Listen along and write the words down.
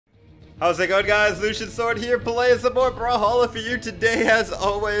How's it going, guys? Lucian Sword here, playing some more Brawlhalla for you today. As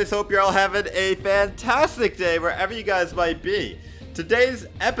always, hope you're all having a fantastic day wherever you guys might be. Today's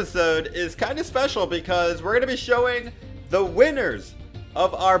episode is kind of special because we're going to be showing the winners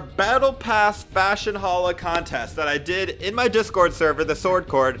of our Battle Pass Fashion Halla contest that I did in my Discord server, the Sword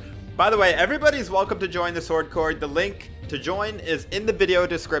Cord. By the way, everybody's welcome to join the Sword Cord. The link to join is in the video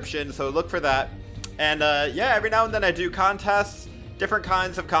description, so look for that. And yeah, every now and then I do contests, different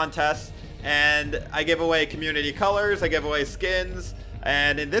kinds of contests, and I give away community colors, I give away skins,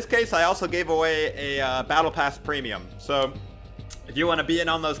 and in this case I also gave away a Battle Pass Premium. So if you want to be in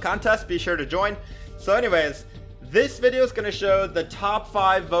on those contests, be sure to join. So anyways, this video is going to show the top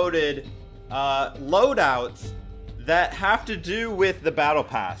 5 voted loadouts that have to do with the Battle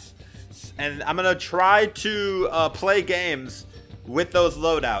Pass. And I'm going to try to play games with those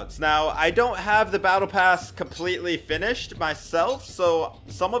loadouts. Now, I don't have the Battle Pass completely finished myself, so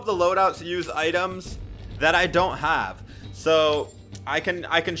some of the loadouts use items that I don't have. So I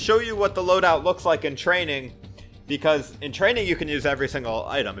can show you what the loadout looks like in training, because in training you can use every single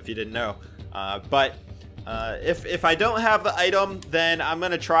item if you didn't know. But if I don't have the item, then I'm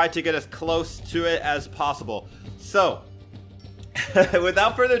going to try to get as close to it as possible. So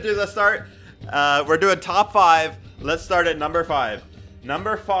without further ado, let's start. We're doing top 5. Let's start at number 5.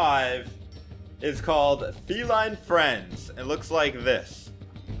 Number 5 is called Feline Friends. It looks like this.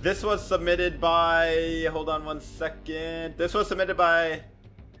 This was submitted by... Hold on one second. This was submitted by...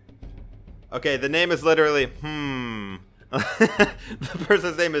 Okay, the name is literally... The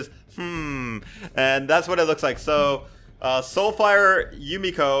person's name is... And that's what it looks like. So, Soulfire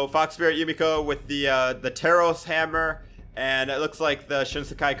Yumiko, Fox Spirit Yumiko with the Taros hammer. And it looks like the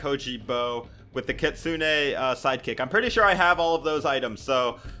Shinsekai Koji bow with the Kitsune sidekick. I'm pretty sure I have all of those items.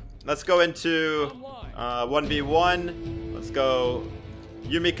 So let's go into 1v1. Let's go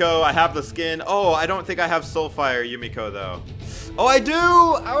Yumiko. I have the skin. Oh, I don't think I have Soulfire Yumiko though. Oh, I do!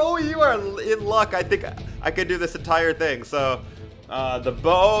 Oh, you are in luck. I think I could do this entire thing. So the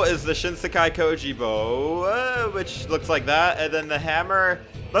bow is the Shinsekai Koji bow, which looks like that. And then the hammer.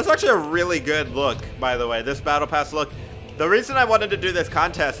 That's actually a really good look, by the way. This Battle Pass look. The reason I wanted to do this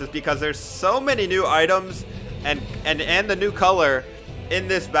contest is because there's so many new items and the new color in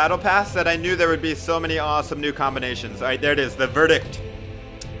this Battle Pass that I knew there would be so many awesome new combinations. All right, there it is, the verdict.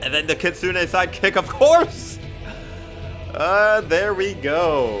 And then the Kitsune sidekick, of course. There we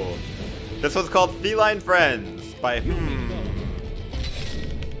go. This one's called Feline Friends by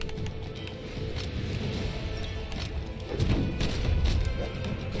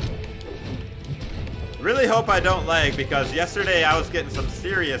Really hope I don't lag, because yesterday I was getting some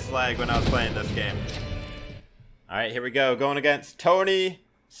serious lag when I was playing this game. Alright, here we go. Going against Tony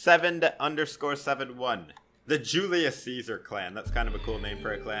 7_71. The Julius Caesar clan. That's kind of a cool name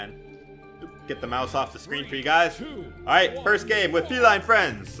for a clan. Get the mouse off the screen for you guys. Alright, first game with Feline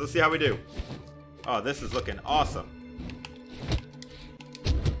Friends. Let's see how we do. Oh, this is looking awesome.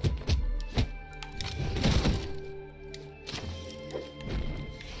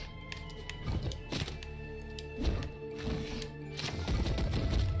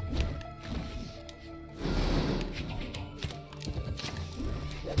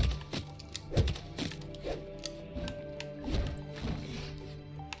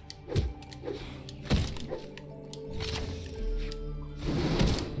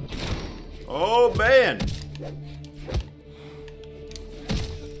 Oh man!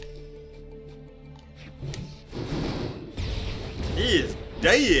 He is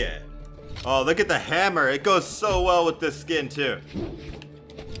dead! Oh, look at the hammer. It goes so well with this skin too.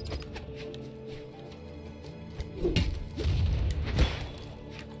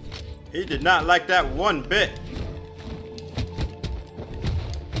 He did not like that one bit.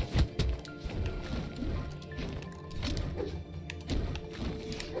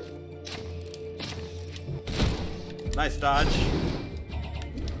 Nice dodge.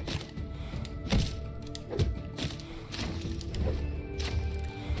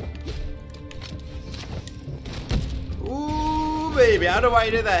 Ooh, baby. How do I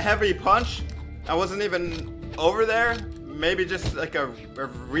do that heavy punch? I wasn't even over there. Maybe just like a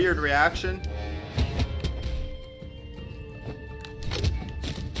weird reaction.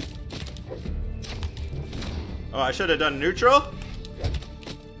 Oh, I should have done neutral.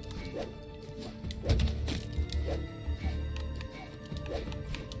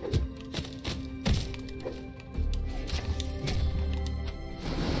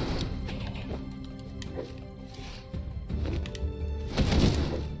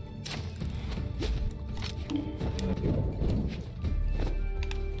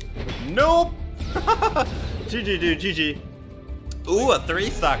 Nope. GG, dude. GG. Ooh, a 3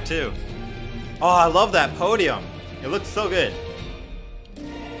 stock too. Oh, I love that podium. It looks so good.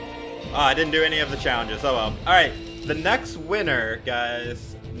 Oh, I didn't do any of the challenges. Oh well. Alright, the next winner,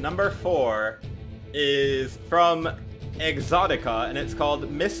 guys, number 4, is from Exotica, and it's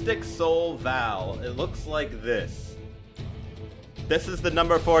called Mystic Soul Val. It looks like this. This is the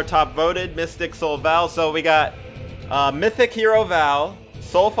number 4 top voted, Mystic Soul Val. So we got Mythic Hero Val,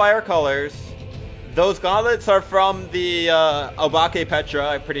 Soulfire colors. Those gauntlets are from the Obake Petra,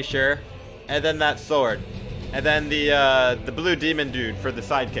 I'm pretty sure. And then that sword. And then the blue demon dude for the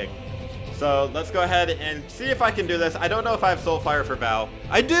sidekick. So let's go ahead and see if I can do this. I don't know if I have Soulfire for Val.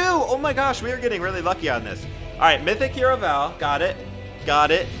 I do! Oh my gosh, we are getting really lucky on this. Alright, Mythic Hero Val. Got it. Got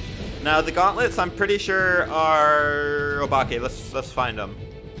it. Now the gauntlets I'm pretty sure are Obake. Let's find them.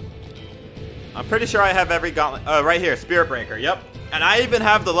 I'm pretty sure I have every gauntlet. Right here, Spirit Breaker. Yep. And I even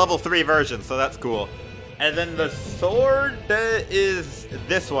have the level 3 version, so that's cool. And then the sword is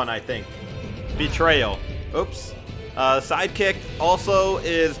this one, I think. Betrayal. Oops. Sidekick also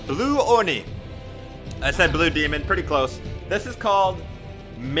is Blue Oni. I said Blue Demon, pretty close. This is called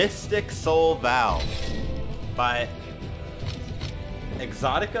Mystic Soul Val by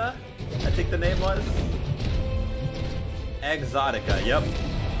Exotica, I think the name was. Exotica, yep.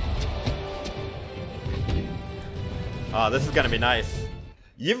 Oh, this is gonna be nice.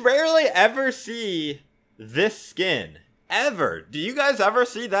 You rarely ever see this skin. Ever. Do you guys ever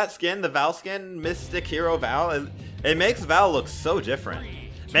see that skin, the Val skin, Mystic Hero Val? It makes Val look so different.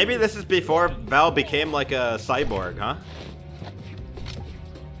 Maybe this is before Val became like a cyborg, huh?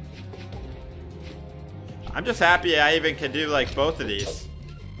 I'm just happy I even can do like both of these.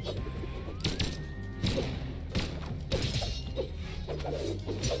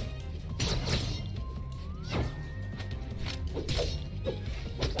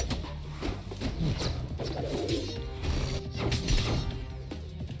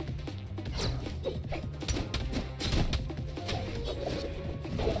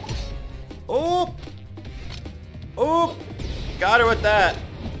 Oh! Oh! Got her with that.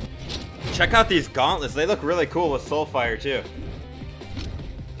 Check out these gauntlets. They look really cool with Soulfire too.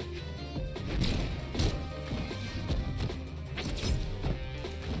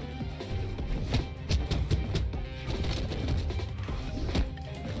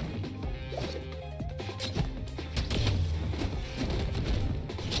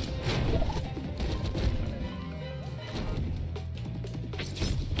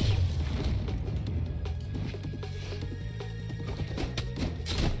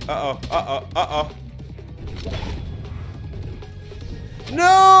 Uh-oh, uh-oh, uh-oh. No,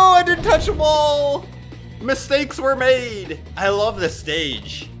 I didn't touch them all. Mistakes were made. I love this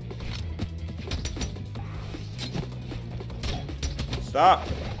stage. Stop.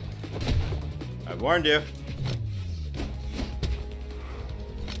 I warned you.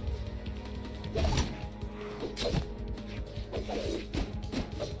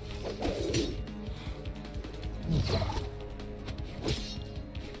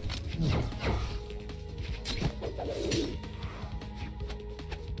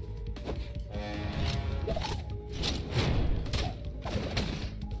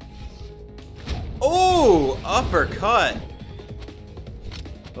 Oh, uppercut.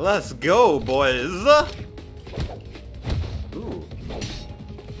 Let's go, boys. Ooh.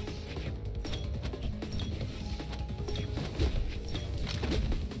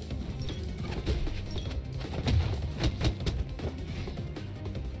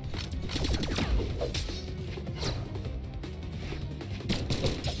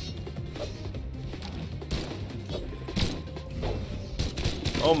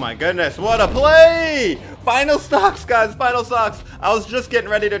 Oh my goodness, what a play! Final stocks, guys, final stocks. I was just getting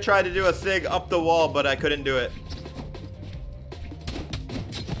ready to try to do a sig up the wall, but I couldn't do it.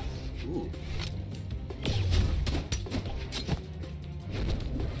 Ooh.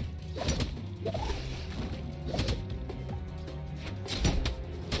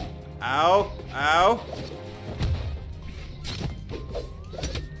 Ow, ow.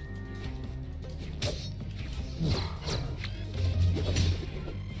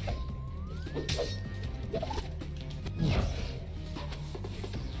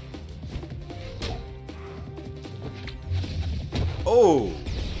 Oh,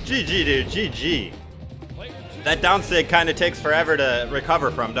 GG, dude, GG. That down sig kind of takes forever to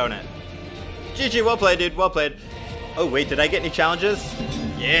recover from, don't it? GG, well played, dude, well played. Oh, wait, did I get any challenges?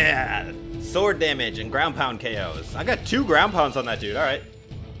 Yeah, sword damage and ground pound KOs. I got 2 ground pounds on that dude, all right.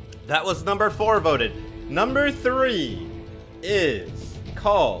 That was number 4 voted. Number 3 is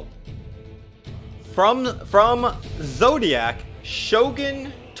called from Zodiac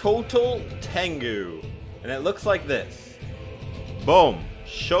Shogun Total Tengu. And it looks like this. Boom.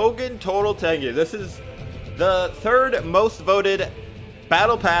 Shogun Total Tengu. This is the third most voted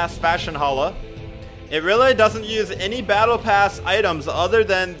Battle Pass Fashion Hala. It really doesn't use any Battle Pass items other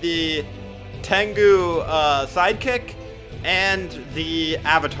than the Tengu sidekick and the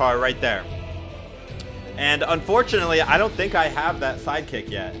avatar right there. And unfortunately, I don't think I have that sidekick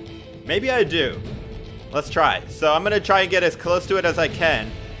yet. Maybe I do. Let's try. So I'm going to try and get as close to it as I can.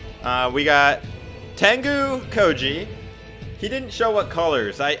 We got Tengu Koji. He didn't show what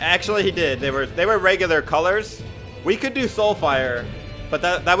colors. Actually he did. They were regular colors. We could do Soulfire, but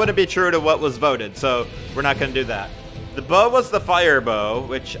that wouldn't be true to what was voted, so we're not going to do that. The bow was the fire bow,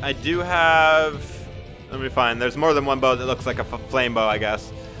 which I do have. Let me find. There's more than one bow that looks like a flame bow, I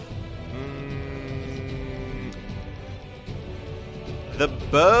guess. The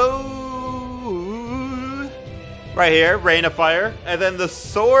bow right here, Rain of Fire, and then the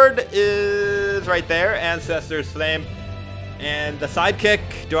sword is right there, Ancestor's Flame. And the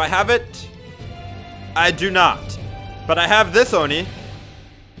sidekick, do I have it? I do not. But I have this Oni.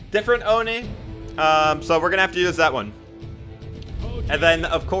 Different Oni. So we're going to have to use that one. And then,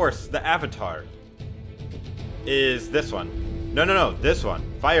 of course, the avatar is this one. No, this one.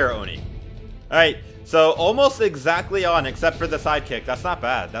 Fire Oni. Alright, so almost exactly on except for the sidekick. That's not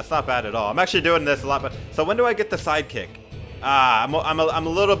bad. That's not bad at all. I'm actually doing this a lot. But so when do I get the sidekick? I'm a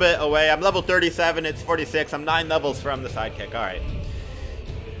little bit away. I'm level 37. It's 46. I'm 9 levels from the sidekick. All right.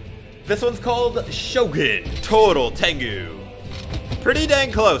 This one's called Shogun Total Tengu. Pretty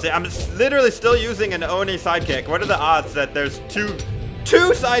dang close. I'm literally still using an Oni sidekick. What are the odds that there's two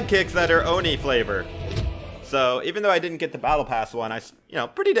sidekicks that are Oni flavor? So even though I didn't get the Battle Pass one,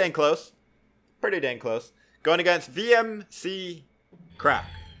 pretty dang close. Pretty dang close. Going against VMC Crack.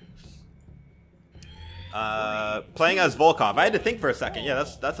 Playing as Volkov. I had to think for a second. Yeah,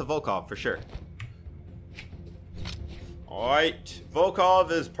 that's a Volkov for sure. Alright.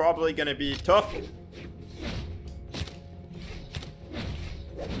 Volkov is probably going to be tough.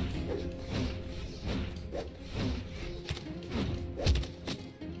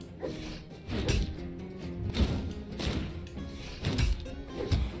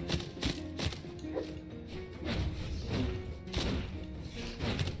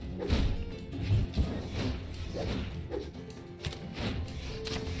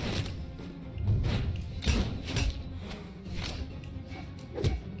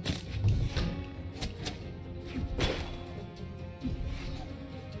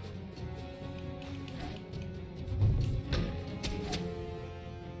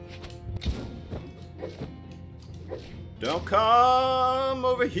 Don't come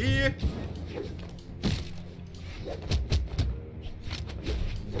over here.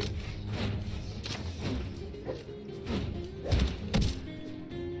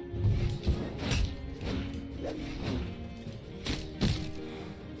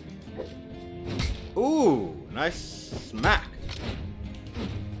 Ooh, nice smack.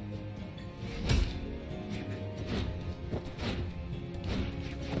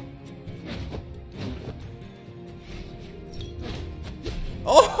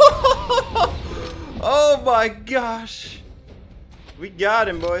 Oh my gosh. We got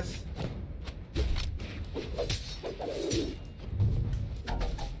him, boys.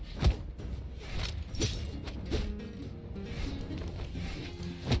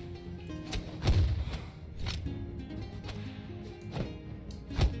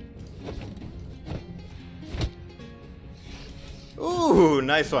 Ooh,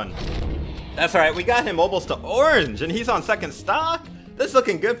 nice one. That's alright, we got him almost to orange, and he's on second stock. This is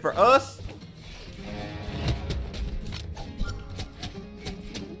looking good for us.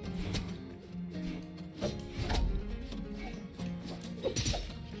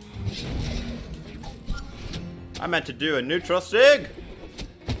 I meant to do a neutral sig.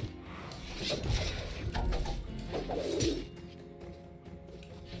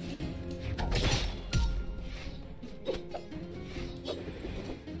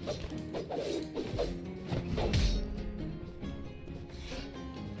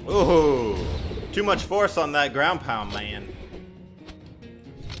 Ooh, too much force on that ground pound, man.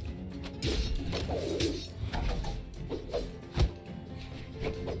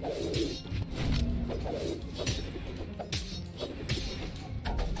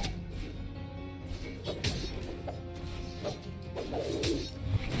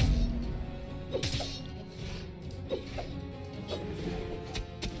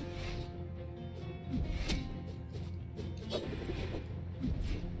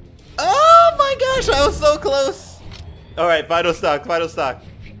 I was so close. All right, vital stock, vital stock.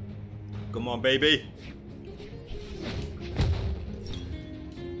 Come on, baby.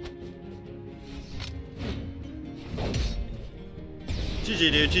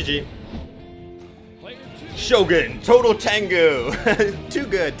 GG, dude. GG. Shogun, Total Tengu. Too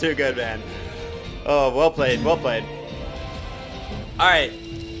good, man. Oh, well played, well played. Alright.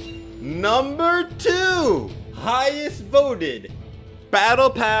 Number 2. Highest voted Battle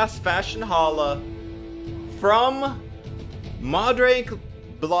Pass Fashion Hala from Mod Rank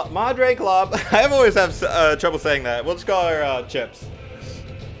Lob. I always have trouble saying that. We'll just call her Chips.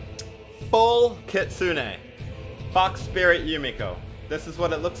 Full Kitsune. Fox Spirit Yumiko. This is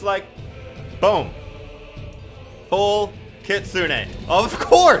what it looks like. Boom. Full Kitsune. Of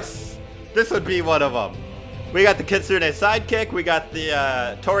course! This would be one of them. We got the Kitsune sidekick. We got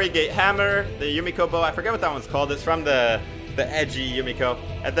the Tori Gate hammer. The Yumiko bow. I forget what that one's called. It's from the edgy Yumiko.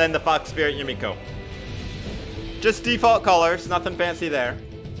 And then the Fox Spirit Yumiko. Just default colors. Nothing fancy there.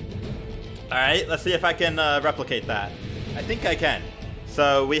 Alright, let's see if I can replicate that. I think I can.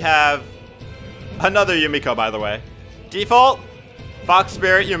 So we have another Yumiko, by the way. Default, Fox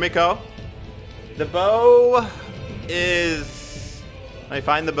Spirit Yumiko. The bow is... Let me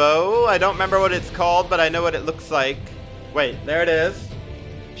find the bow. I don't remember what it's called, but I know what it looks like. Wait, there it is.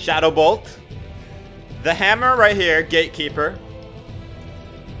 Shadow Bolt. The hammer right here, Gatekeeper.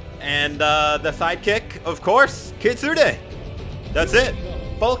 And the sidekick, of course, Kitsune. That's it.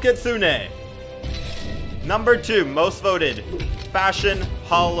 Full Kitsune. Number 2, most voted. Fashion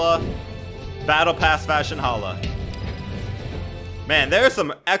Hala. Battle Pass Fashion Hala. Man, there are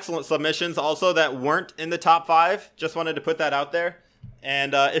some excellent submissions also that weren't in the top 5. Just wanted to put that out there.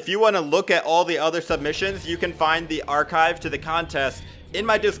 And if you want to look at all the other submissions, you can find the archive to the contest in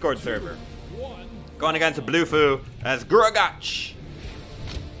my Discord server. Going against Bluefoo as Grugach.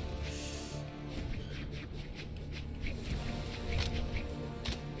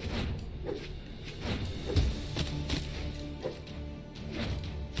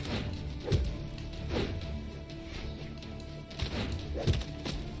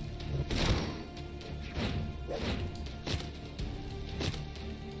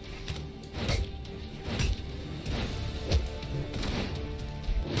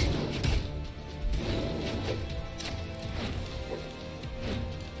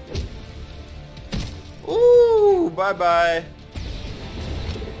 Bye-bye.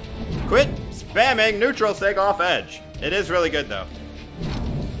 Quit spamming neutral sig off edge. It is really good, though.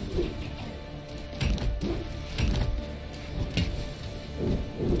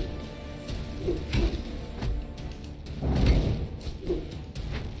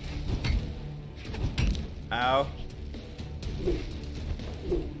 Ow.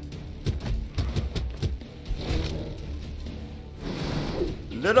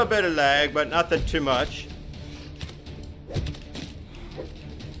 Little bit of lag, but nothing too much.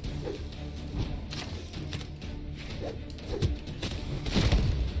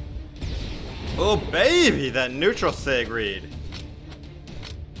 Oh baby, that neutral sig read.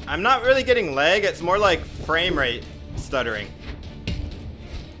 I'm not really getting lag, it's more like frame rate stuttering.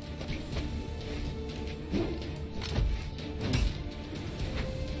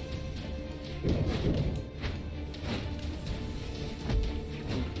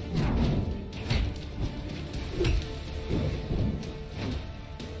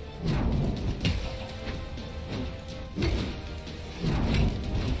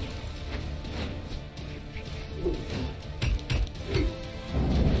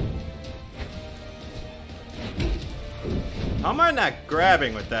 How am I not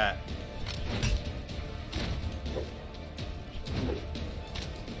grabbing with that?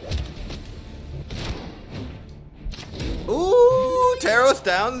 Ooh, Taros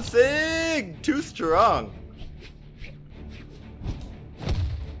down sig! Too strong.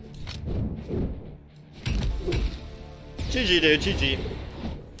 GG, dude, GG.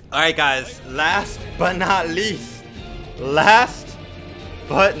 Alright, guys, last but not least,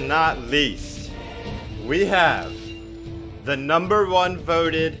 we have the #1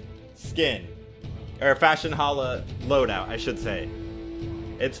 voted skin, or Fashion Hala loadout, I should say.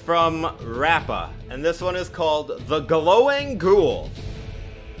 It's from Rappa, and this one is called the Glowing Ghoul.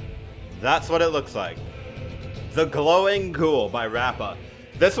 That's what it looks like. The Glowing Ghoul by Rappa.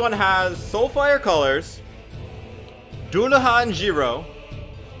 This one has Soulfire colors, Dullahan Jiro,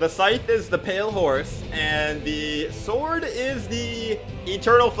 the scythe is the Pale Horse, and the sword is the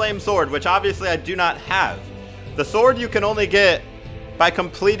Eternal Flame Sword, which obviously I do not have. The sword you can only get by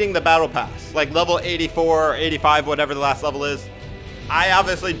completing the battle pass, like level 84 or 85, whatever the last level is. I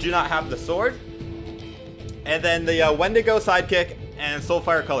obviously do not have the sword. And then the Wendigo sidekick and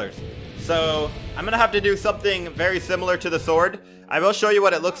Soulfire colors. So I'm going to have to do something very similar to the sword. I will show you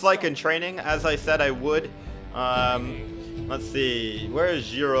what it looks like in training, as I said I would. Let's see, where is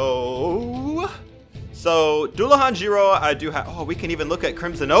Jiro? So Dullahan Jiro, I do have. Oh, we can even look at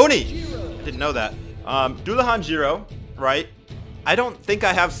Crimson Oni. I didn't know that. Dullahan Jiro, right? I don't think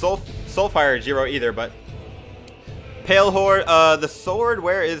I have Soulfire Jiro either, but Pale Horde. The sword.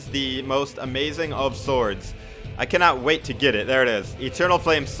 Where is the most amazing of swords? I cannot wait to get it. There it is. Eternal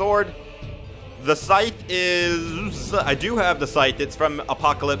Flame Sword. The scythe is. I do have the scythe. It's from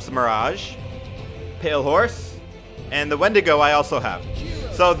Apocalypse Mirage. Pale Horse. And the Wendigo I also have.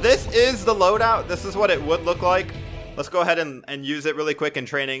 So this is the loadout. This is what it would look like. Let's go ahead and use it really quick in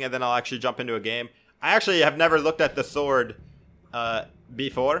training, and then I'll actually jump into a game. I actually have never looked at the sword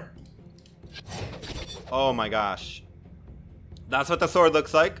before. Oh my gosh. That's what the sword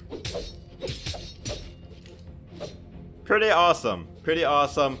looks like. Pretty awesome. Pretty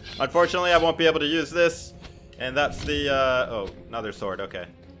awesome. Unfortunately, I won't be able to use this. And that's the, oh, another sword. Okay.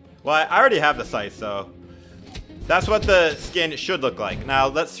 Well, I already have the scythe, so that's what the skin should look like. Now,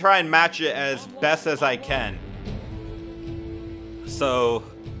 let's try and match it as best as I can. So,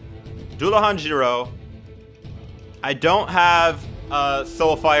 Dullahan Jiro. I don't have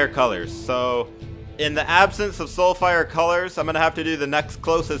Soulfire colors. So, in the absence of Soulfire colors, I'm going to have to do the next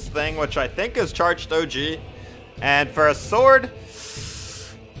closest thing, which I think is Charged OG. And for a sword,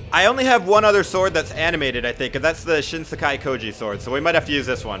 I only have one other sword that's animated, I think, and that's the Shinsekai Koji sword. So we might have to use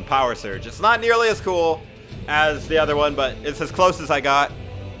this one, Power Surge. It's not nearly as cool as the other one, but it's as close as I got.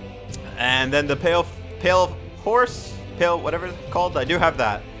 And then the Pale Horse, Pale whatever it's called, I do have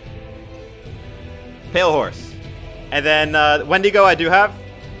that. Pale Horse. And then Wendigo I do have.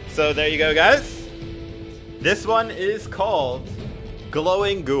 So there you go, guys. This one is called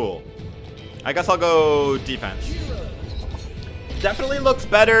Glowing Ghoul. I guess I'll go defense. Definitely looks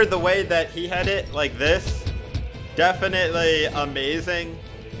better the way that he had it, like this. Definitely amazing,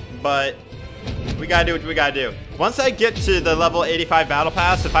 but we gotta do what we gotta do. Once I get to the level 85 battle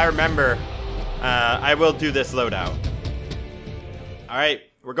pass, if I remember, I will do this loadout. Alright,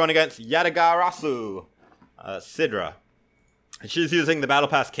 we're going against Yatagarasu, Sidra. She's using the battle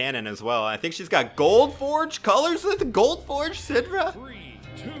pass cannon as well. I think she's got Gold Forge colors with the Gold Forge Sidra. 3,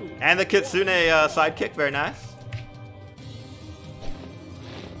 2, and the Kitsune sidekick, very nice.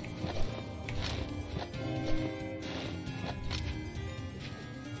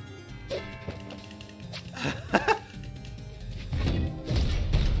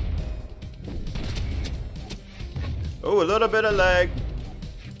 Oh, a little bit of lag.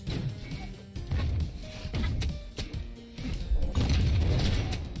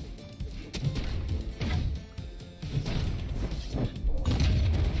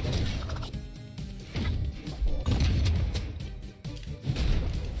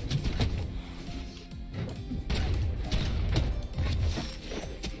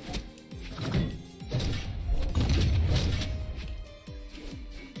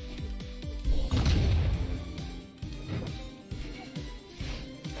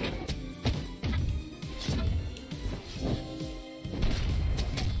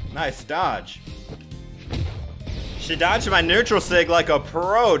 Nice dodge. She dodged my neutral sig like a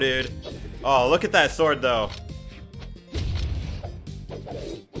pro, dude. Oh, look at that sword, though.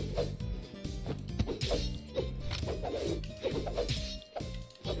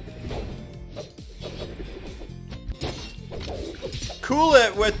 Cool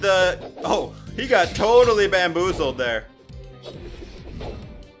it with the... Oh, he got totally bamboozled there.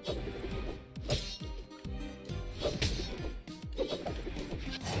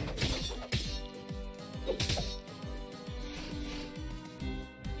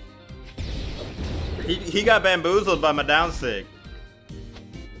 He got bamboozled by my down sig.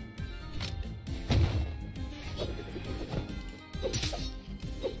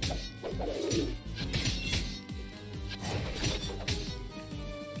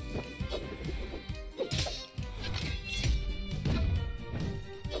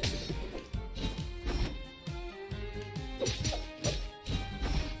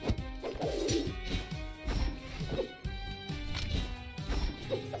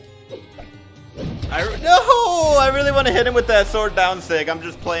 No! I really want to hit him with that sword down sig. I'm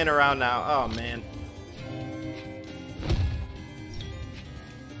just playing around now. Oh, man.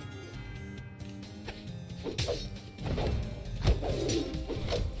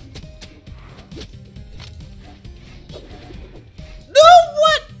 No,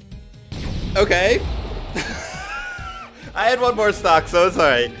 what? Okay. I had one more stock, so it's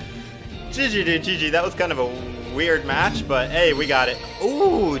alright. GG, dude, GG. That was kind of a weird match, but hey, we got it.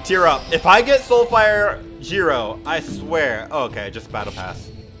 Ooh, tear up. If I get Soulfire Jiro, I swear. Oh, okay, just battle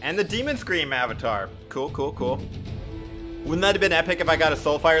pass. And the Demon Scream avatar. Cool, cool, cool. Wouldn't that have been epic if I got a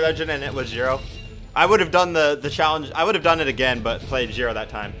Soulfire Legend and it was Jiro? I would have done the challenge. I would have done it again, but played Jiro that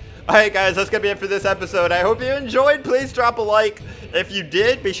time. Alright guys, that's gonna be it for this episode. I hope you enjoyed. Please drop a like. If you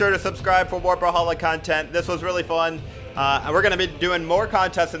did, be sure to subscribe for more Brawlhalla content. This was really fun. And we're gonna be doing more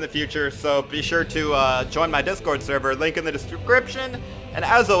contests in the future, so be sure to join my Discord server, link in the description. And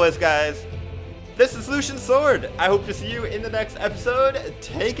as always guys, this is Lucian Sword. I hope to see you in the next episode.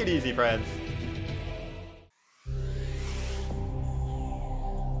 Take it easy, friends.